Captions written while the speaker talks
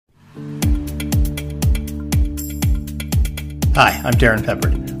Hi, I'm Darrin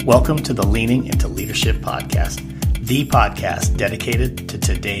Peppard. Welcome to the Leaning into Leadership podcast, the podcast dedicated to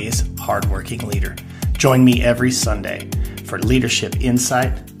today's hardworking leader. Join me every Sunday for leadership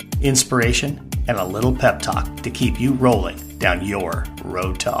insight, inspiration, and a little pep talk to keep you rolling down your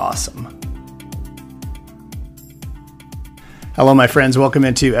road to awesome. Hello, my friends. Welcome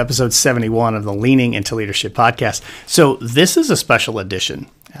into episode 71 of the Leaning into Leadership podcast. So this is a special edition.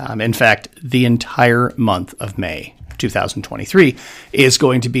 In fact, the entire month of May 2023 is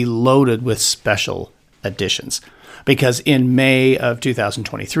going to be loaded with special editions because in May of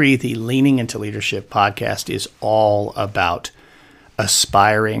 2023, the Leaning into Leadership podcast is all about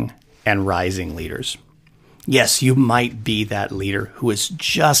aspiring and rising leaders. Yes, you might be that leader who is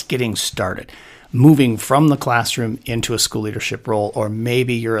just getting started, moving from the classroom into a school leadership role, or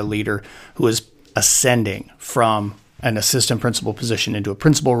maybe you're a leader who is ascending from an assistant principal position into a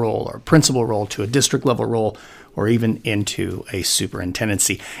principal role, or a principal role to a district level role, or even into a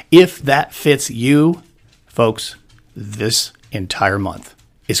superintendency. If that fits you, folks, this entire month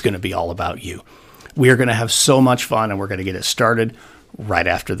is going to be all about you. We are going to have so much fun, and we're going to get it started right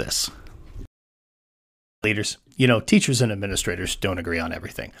after this. Leaders, teachers and administrators don't agree on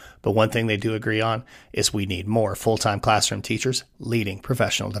everything, but one thing they do agree on is we need more full-time classroom teachers leading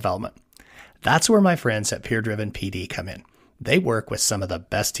professional development. That's where my friends at Peer Driven PD come in. They work with some of the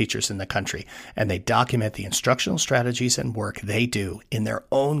best teachers in the country, and they document the instructional strategies and work they do in their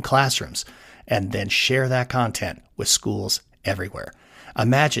own classrooms, and then share that content with schools everywhere.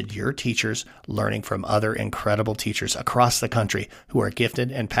 Imagine your teachers learning from other incredible teachers across the country who are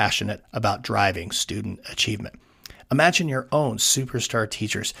gifted and passionate about driving student achievement. Imagine your own superstar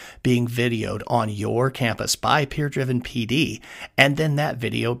teachers being videoed on your campus by Peer Driven PD, and then that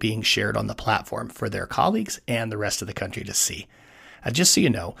video being shared on the platform for their colleagues and the rest of the country to see. Just so you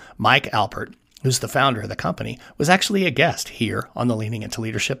know, Mike Alpert, who's the founder of the company, was actually a guest here on the Leaning into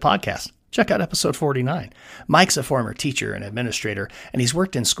Leadership podcast. Check out episode 49. Mike's a former teacher and administrator, and he's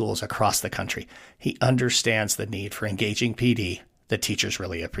worked in schools across the country. He understands the need for engaging PD that teachers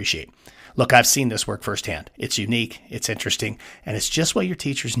really appreciate. Look, I've seen this work firsthand. It's unique, it's interesting, and it's just what your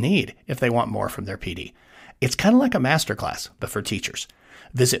teachers need if they want more from their PD. It's kind of like a masterclass, but for teachers.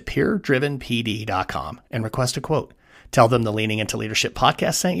 Visit peerdrivenpd.com and request a quote. Tell them the Leaning into Leadership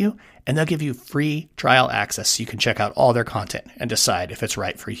podcast sent you, and they'll give you free trial access so you can check out all their content and decide if it's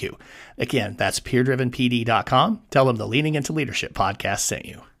right for you. Again, that's peerdrivenpd.com. Tell them the Leaning into Leadership podcast sent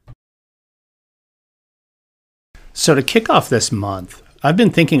you. So to kick off this month, I've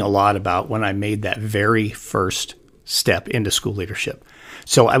been thinking a lot about when I made that very first step into school leadership.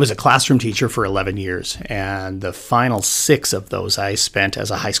 So I was a classroom teacher for 11 years, and the final 6 of those I spent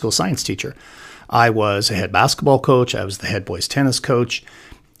as a high school science teacher. I was a head basketball coach. I was the head boys tennis coach.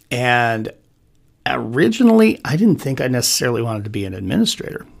 And originally, I didn't think I necessarily wanted to be an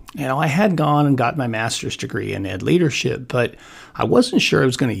administrator. I had gone and got my master's degree in ed leadership, but I wasn't sure I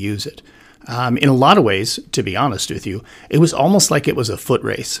was going to use it. In a lot of ways, to be honest with you, it was almost like it was a foot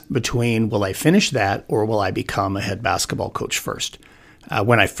race between will I finish that or will I become a head basketball coach first?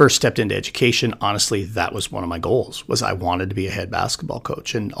 When I first stepped into education, honestly, that was one of my goals, was I wanted to be a head basketball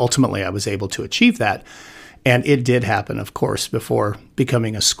coach. And ultimately, I was able to achieve that. And it did happen, of course, before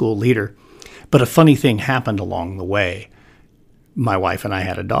becoming a school leader. But a funny thing happened along the way. My wife and I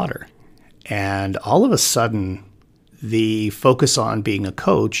had a daughter. And all of a sudden, the focus on being a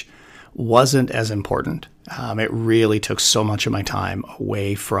coach wasn't as important. It really took so much of my time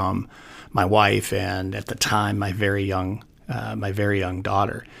away from my wife and, at the time, my very young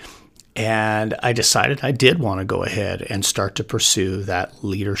daughter. And I decided I did want to go ahead and start to pursue that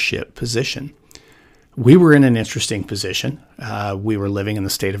leadership position. We were in an interesting position. We were living in the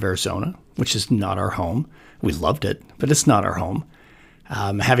state of Arizona, which is not our home. We loved it, but it's not our home.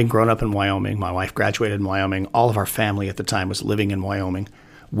 Having grown up in Wyoming, my wife graduated in Wyoming. All of our family at the time was living in Wyoming.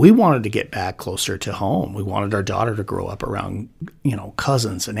 We wanted to get back closer to home. We wanted our daughter to grow up around,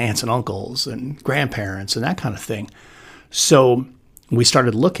 cousins and aunts and uncles and grandparents and that kind of thing. So we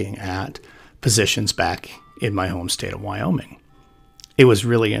started looking at positions back in my home state of Wyoming. It was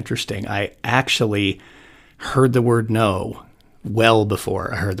really interesting. I actually heard the word no well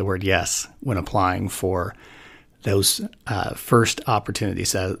before I heard the word yes when applying for those first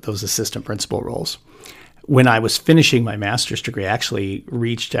opportunities, those assistant principal roles. When I was finishing my master's degree, I actually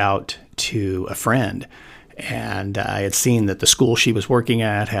reached out to a friend, and I had seen that the school she was working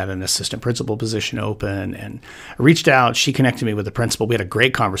at had an assistant principal position open, and I reached out. She connected me with the principal. We had a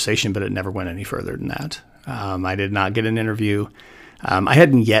great conversation, but it never went any further than that. I did not get an interview. I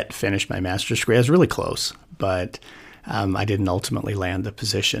hadn't yet finished my master's degree. I was really close, but I didn't ultimately land the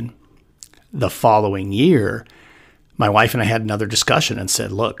position. The following year, my wife and I had another discussion and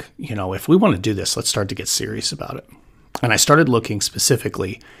said, look, if we want to do this, let's start to get serious about it. And I started looking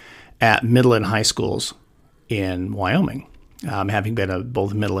specifically at middle and high schools in Wyoming. Having been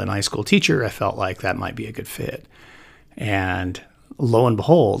both middle and high school teacher, I felt like that might be a good fit. And lo and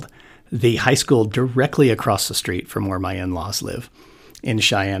behold, the high school directly across the street from where my in-laws live in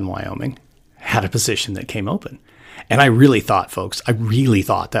Cheyenne, Wyoming, had a position that came open. And I really thought, folks,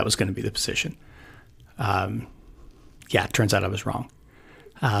 that was going to be the position. It turns out I was wrong.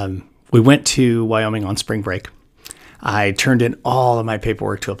 We went to Wyoming on spring break. I turned in all of my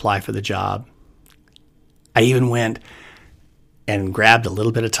paperwork to apply for the job. I even went and grabbed a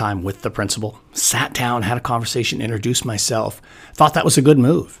little bit of time with the principal, sat down, had a conversation, introduced myself. Thought that was a good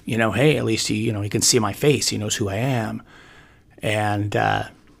move. Hey, at least he can see my face. He knows who I am. And I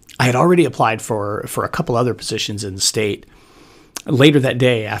had already applied for a couple other positions in the state. Later that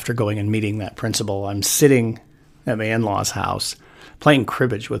day, after going and meeting that principal, I'm sitting at my in-laws' house playing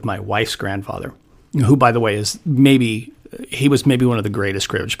cribbage with my wife's grandfather, who, by the way, was maybe one of the greatest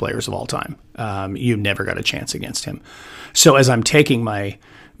cribbage players of all time. You never got a chance against him. So as I'm taking my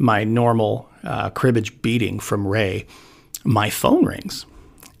normal cribbage beating from Ray, my phone rings,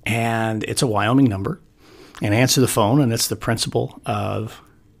 and it's a Wyoming number. And I answer the phone, and it's the principal of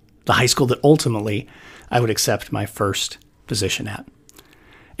the high school that ultimately I would accept my first position at.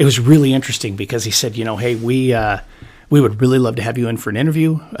 It was really interesting because he said, hey, we would really love to have you in for an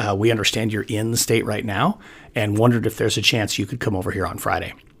interview. We understand you're in the state right now and wondered if there's a chance you could come over here on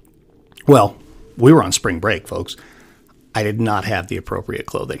Friday. Well, we were on spring break, folks. I did not have the appropriate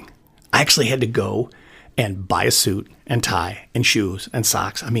clothing. I actually had to go and buy a suit and tie and shoes and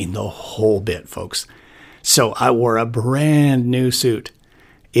socks. I mean, the whole bit, folks. So I wore a brand new suit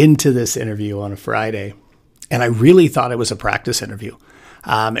into this interview on a Friday, and I really thought it was a practice interview.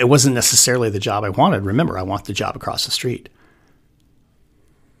 It wasn't necessarily the job I wanted. Remember, I want the job across the street.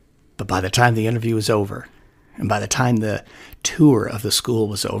 But by the time the interview was over, and by the time the tour of the school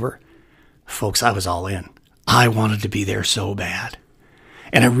was over, folks, I was all in. I wanted to be there so bad.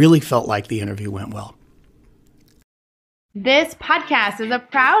 And I really felt like the interview went well. This podcast is a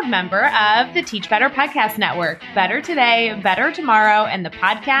proud member of the Teach Better Podcast Network. Better today, better tomorrow, and the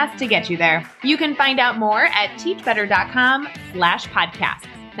podcast to get you there. You can find out more at teachbetter.com/podcast.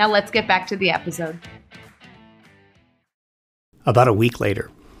 Now let's get back to the episode. About a week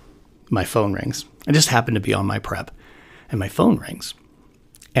later, my phone rings. I just happened to be on my prep, and my phone rings.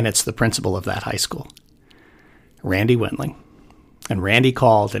 And it's the principal of that high school, Randy Wentling. And Randy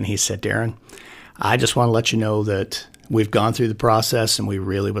called, and he said, Darrin, I just want to let you know that we've gone through the process, and we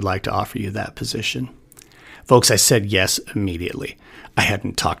really would like to offer you that position. Folks, I said yes immediately. I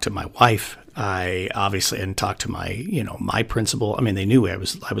hadn't talked to my wife. I obviously hadn't talked to my principal. I mean, they knew I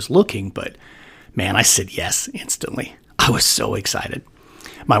was looking, but man, I said yes instantly. I was so excited.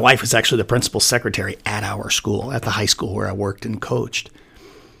 My wife was actually the principal's secretary at our school, at the high school where I worked and coached.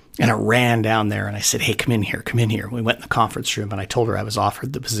 And I ran down there and I said, hey, come in here. We went in the conference room and I told her I was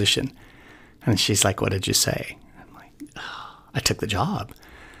offered the position. And she's like, what did you say? I took the job.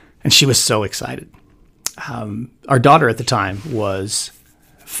 And she was so excited. Our daughter at the time was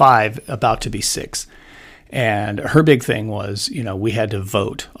 5, about to be 6. And her big thing was, we had to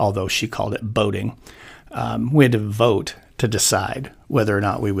vote, although she called it boating. We had to vote to decide whether or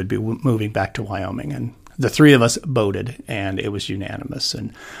not we would be moving back to Wyoming. And the 3 of us voted, and it was unanimous.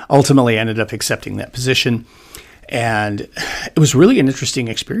 And ultimately ended up accepting that position. And it was really an interesting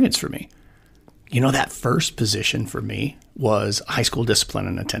experience for me. That first position for me was high school discipline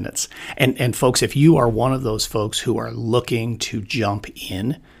and attendance. And folks, if you are one of those folks who are looking to jump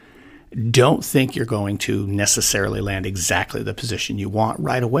in, don't think you're going to necessarily land exactly the position you want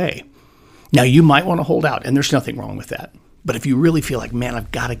right away. Now, you might want to hold out, and there's nothing wrong with that. But if you really feel like, man,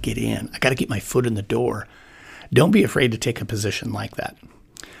 I've got to get in, I got to get my foot in the door, don't be afraid to take a position like that.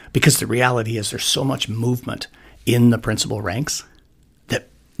 Because the reality is there's so much movement in the principal ranks that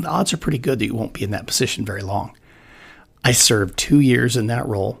the odds are pretty good that you won't be in that position very long. I served 2 years in that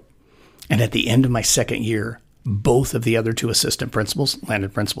role, and at the end of my second year, both of the other 2 assistant principals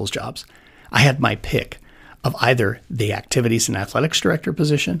landed principals' jobs. I had my pick of either the activities and athletics director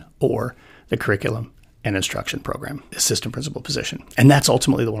position or the curriculum and instruction program assistant principal position. And that's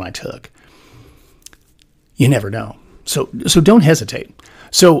ultimately the one I took. You never know. So don't hesitate.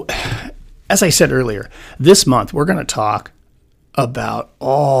 So as I said earlier, this month we're going to talk about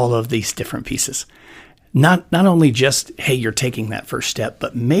all of these different pieces. Not only just, hey, you're taking that first step,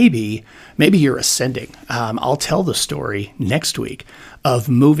 but maybe you're ascending. I'll tell the story next week of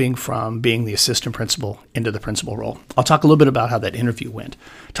moving from being the assistant principal into the principal role. I'll talk a little bit about how that interview went,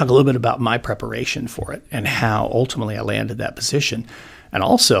 talk a little bit about my preparation for it and how ultimately I landed that position. And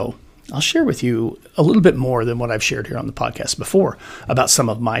also, I'll share with you a little bit more than what I've shared here on the podcast before about some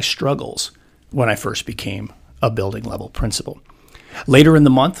of my struggles when I first became a building level principal. Later in the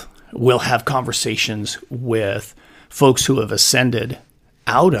month, we'll have conversations with folks who have ascended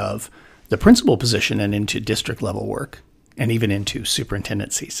out of the principal position and into district level work and even into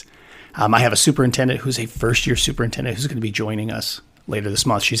superintendencies. I have a superintendent who's a first-year superintendent who's going to be joining us later this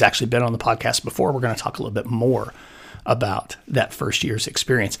month. She's actually been on the podcast before. We're going to talk a little bit more about that first year's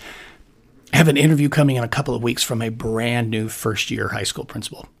experience. I have an interview coming in a couple of weeks from a brand new first-year high school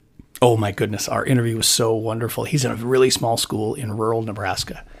principal. Oh my goodness, our interview was so wonderful. He's in a really small school in rural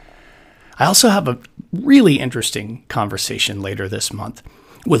Nebraska. I also have a really interesting conversation later this month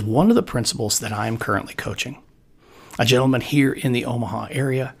with one of the principals that I'm currently coaching, a gentleman here in the Omaha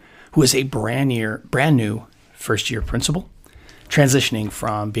area who is a brand new first-year principal, transitioning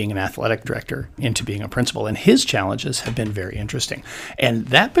from being an athletic director into being a principal. And his challenges have been very interesting. And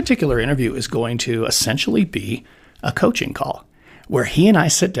that particular interview is going to essentially be a coaching call where he and I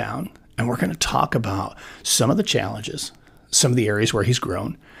sit down and we're going to talk about some of the challenges, some of the areas where he's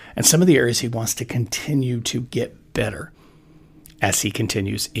grown, and some of the areas he wants to continue to get better as he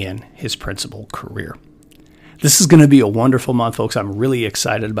continues in his principal career. This is going to be a wonderful month, folks. I'm really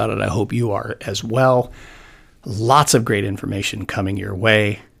excited about it. I hope you are as well. Lots of great information coming your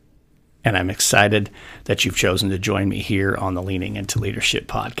way, and I'm excited that you've chosen to join me here on the Leaning Into Leadership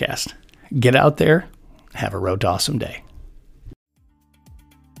podcast. Get out there. Have a Road to Awesome day.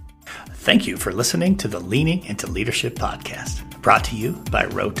 Thank you for listening to the Leaning Into Leadership podcast, brought to you by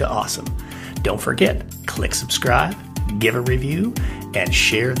Road to Awesome. Don't forget, click subscribe, give a review, and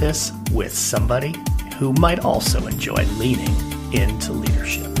share this with somebody who might also enjoy leaning into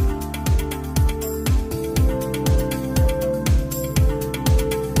leadership.